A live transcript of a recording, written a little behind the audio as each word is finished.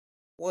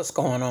What's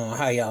going on?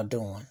 How y'all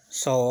doing?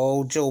 So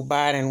old Joe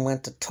Biden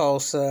went to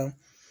Tulsa,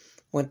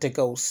 went to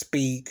go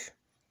speak,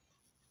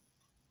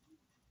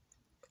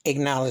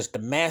 acknowledged the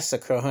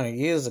massacre 100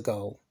 years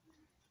ago,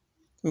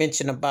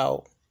 mentioned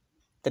about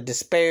the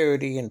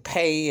disparity in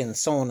pay and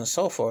so on and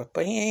so forth,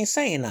 but he ain't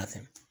saying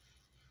nothing.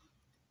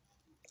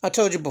 I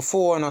told you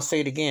before and I'll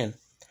say it again.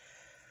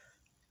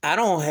 I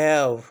don't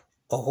have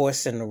a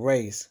horse in the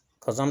race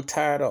because I'm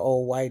tired of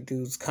old white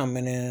dudes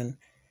coming in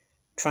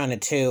trying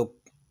to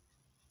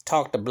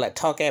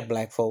talk at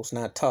black folks,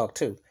 not talk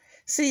to.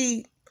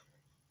 See,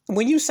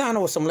 when you sign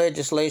over some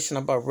legislation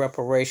about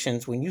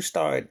reparations, when you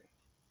start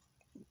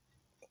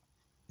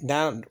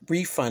down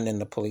refunding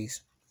the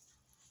police,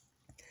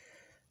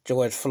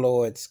 George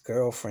Floyd's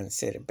girlfriend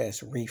said it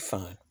best: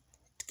 refund,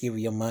 give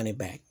you your money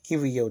back,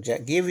 give you your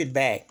job, give it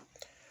back.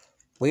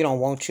 We don't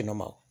want you no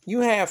more.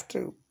 You have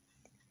to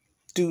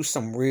do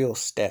some real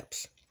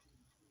steps.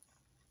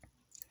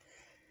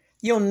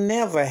 You'll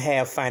never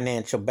have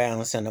financial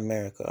balance in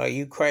America. Are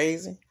you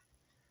crazy?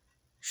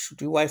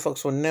 You white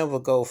folks will never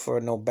go for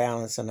no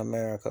balance in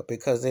America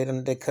because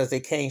they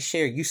can't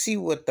share. You see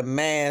what the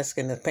mask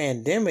and the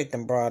pandemic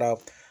then brought up.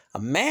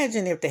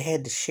 Imagine if they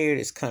had to share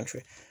this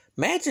country.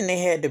 Imagine they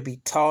had to be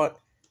taught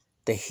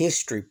the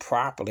history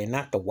properly,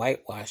 not the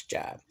whitewash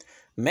job.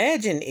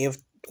 Imagine if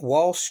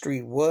Wall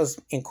Street was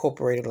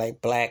incorporated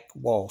like Black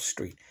Wall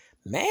Street.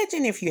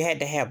 Imagine if you had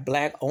to have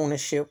black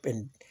ownership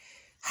in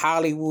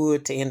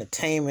Hollywood to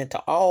entertainment to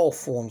all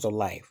forms of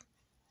life.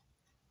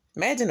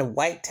 Imagine if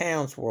white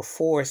towns were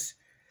forced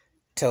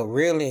to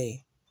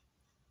really,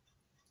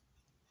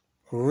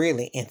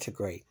 really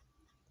integrate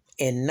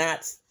and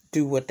not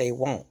do what they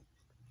want.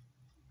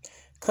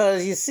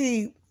 Because you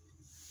see,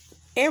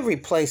 every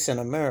place in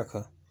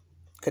America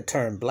could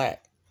turn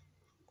black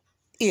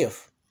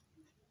if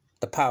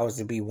the powers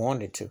to be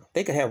wanted to.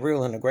 They could have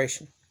real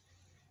integration.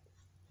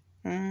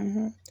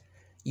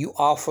 You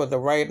offer the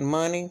right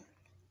money.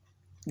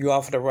 You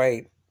offer the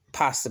right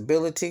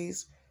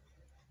possibilities.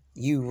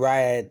 You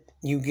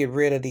get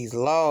rid of these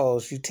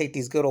laws. You take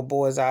these good old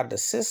boys out of the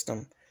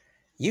system.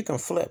 You can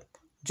flip.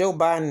 Joe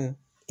Biden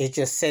is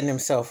just setting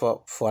himself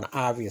up for an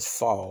obvious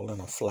fall and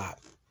a flop.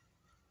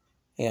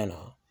 You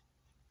know.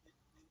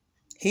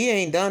 He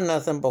ain't done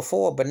nothing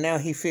before, but now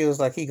he feels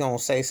like he gonna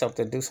say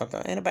something, do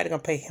something. Ain't nobody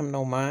gonna pay him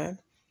no mind.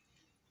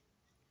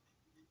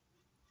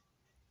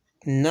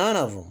 None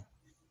of them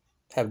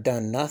have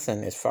done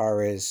nothing as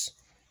far as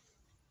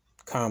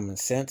common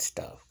sense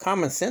stuff.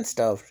 Common sense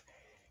stuff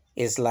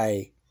is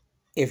like,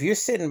 if you're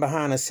sitting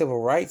behind a civil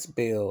rights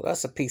bill,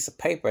 that's a piece of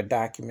paper,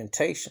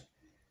 documentation.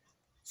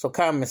 So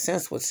common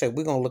sense would say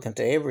we're going to look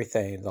into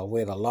everything, the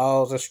way the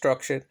laws are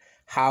structured,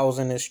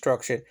 housing is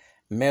structured,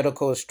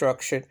 medical is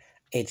structured,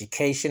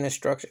 education is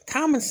structured,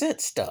 common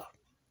sense stuff.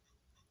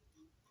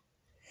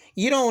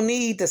 You don't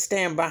need to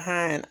stand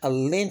behind a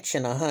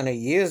lynching 100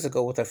 years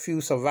ago with a few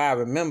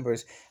surviving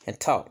members and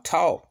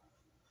talk.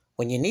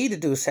 What you need to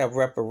do is have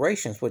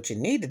reparations. What you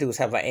need to do is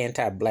have an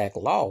anti-black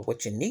law.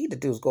 What you need to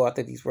do is go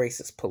after these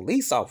racist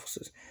police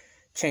officers,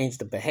 change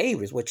the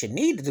behaviors. What you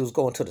need to do is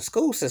go into the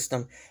school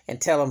system and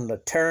tell them to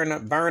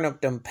burn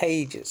up them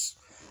pages,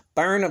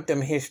 burn up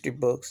them history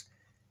books,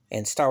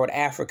 and start with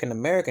African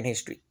American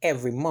history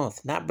every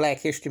month. Not Black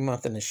History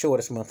Month in the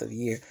shortest month of the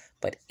year,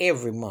 but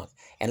every month.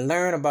 And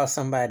learn about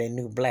somebody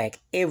new black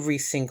every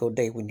single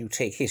day when you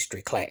take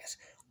history class.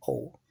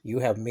 Oh, you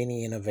have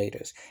many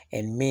innovators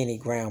and many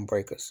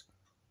groundbreakers.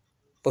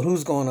 But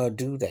who's going to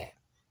do that?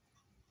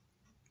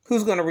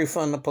 Who's going to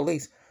refund the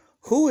police?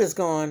 Who is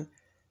going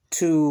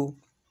to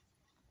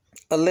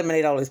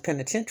eliminate all these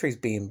penitentiaries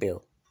being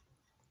built?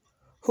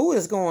 Who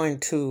is going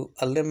to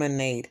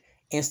eliminate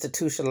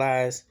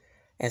institutionalized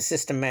and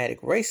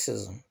systematic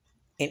racism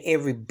in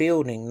every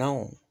building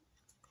known?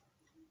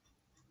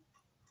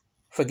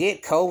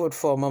 Forget COVID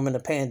for a moment, the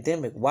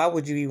pandemic. Why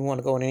would you even want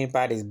to go in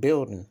anybody's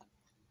building?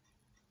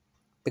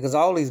 Because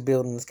all these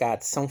buildings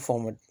got some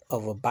form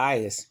of a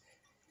bias.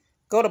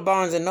 Go to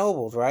Barnes and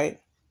Nobles, right?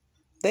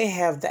 They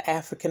have the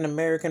African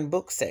American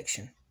book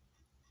section.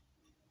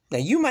 Now,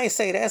 you might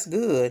say that's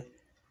good,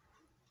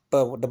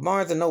 but the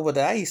Barnes and Noble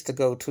that I used to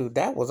go to,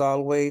 that was all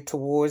the way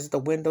towards the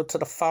window to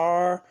the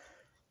far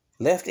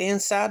left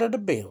inside of the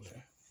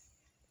building.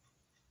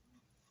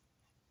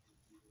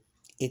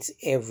 It's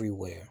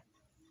everywhere.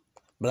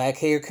 Black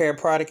hair care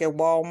product at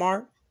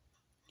Walmart,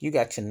 you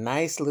got your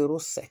nice little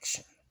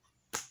section.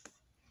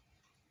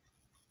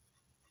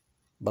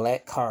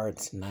 Black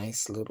cards,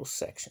 nice little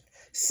section.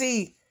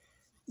 See,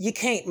 you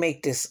can't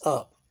make this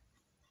up.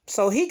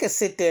 So he could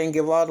sit there and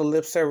give all the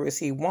lip service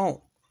he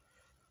wants,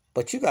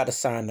 but you got to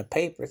sign the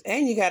papers,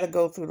 and you got to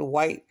go through the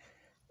white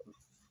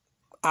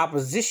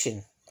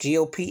opposition,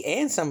 GOP,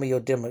 and some of your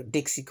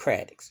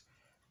Dixiecrats.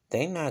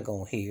 They not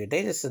going to hear.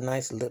 They just a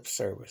nice lip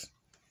service.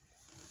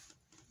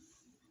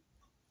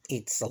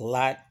 It's a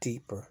lot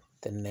deeper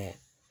than that.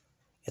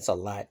 It's a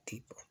lot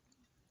deeper.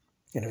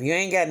 And if you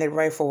ain't gotten it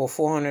right for over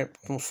 400,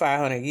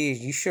 500 years,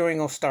 you sure ain't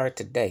going to start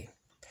today.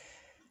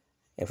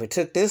 If it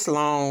took this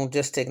long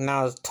just to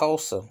acknowledge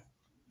Tulsa,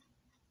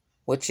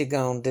 what you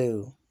going to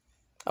do?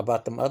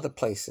 about them other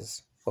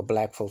places where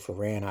black folks were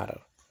ran out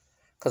of.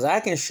 Because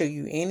I can show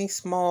you any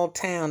small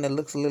town that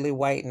looks lily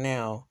white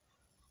now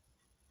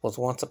was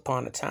once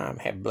upon a time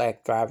had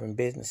black thriving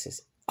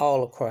businesses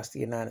all across the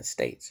United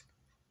States.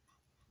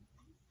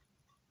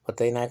 But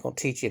they're not going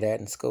to teach you that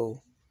in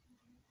school.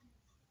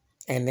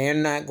 And they're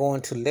not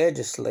going to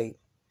legislate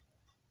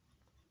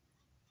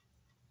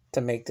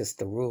to make this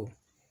the rule.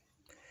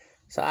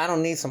 So I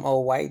don't need some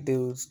old white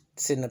dudes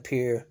sitting up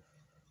here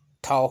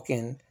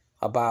talking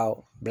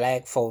about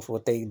black folks,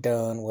 what they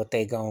done, what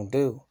they gonna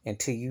do,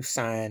 until you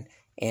sign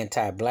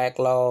anti-black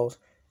laws,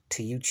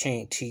 till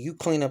you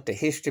clean up the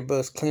history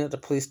books, clean up the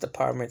police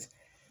departments,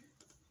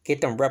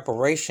 get them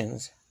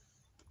reparations,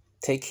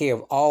 take care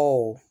of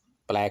all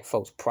black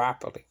folks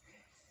properly,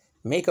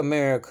 make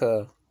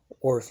America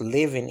worth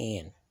living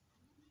in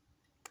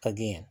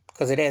again,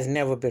 because it has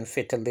never been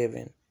fit to live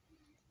in.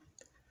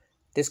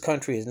 This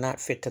country is not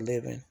fit to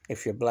live in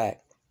if you're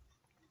black.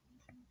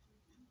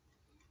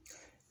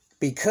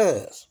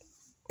 Because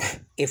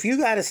if you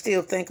got to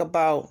still think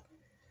about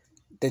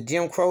the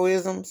Jim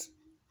Crow-isms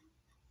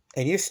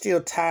and you're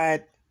still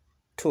tied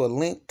to a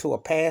link to a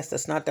past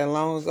that's not that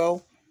long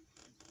ago,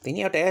 then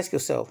you have to ask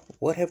yourself,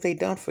 what have they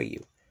done for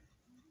you?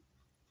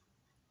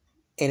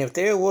 And if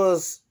there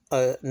was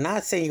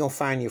not saying you're going to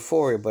find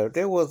euphoria, but if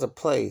there was a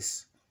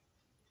place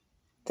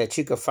that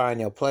you could find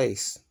your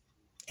place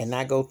and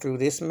not go through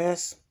this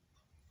mess,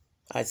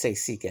 I'd say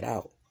seek it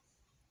out.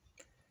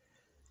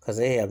 Because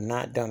they have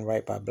not done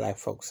right by black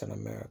folks in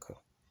America.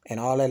 And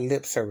all that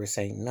lip service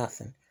ain't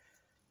nothing.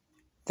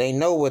 They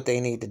know what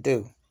they need to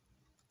do.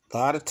 A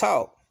lot of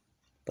talk,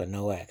 but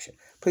no action.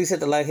 Please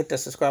hit the like, hit the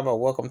subscribe button.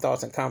 Welcome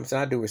thoughts and comments,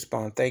 and I do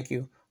respond. Thank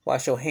you.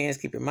 Wash your hands,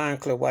 keep your mind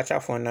clear, watch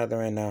out for another,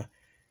 and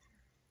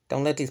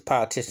don't let these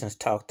politicians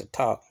talk the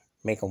talk.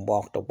 Make them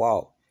walk the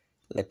walk.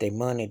 Let their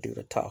money do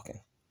the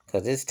talking.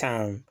 Because this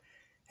time,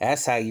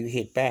 that's how you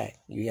hit back.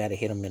 You got to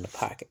hit them in the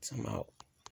pockets. I'm out.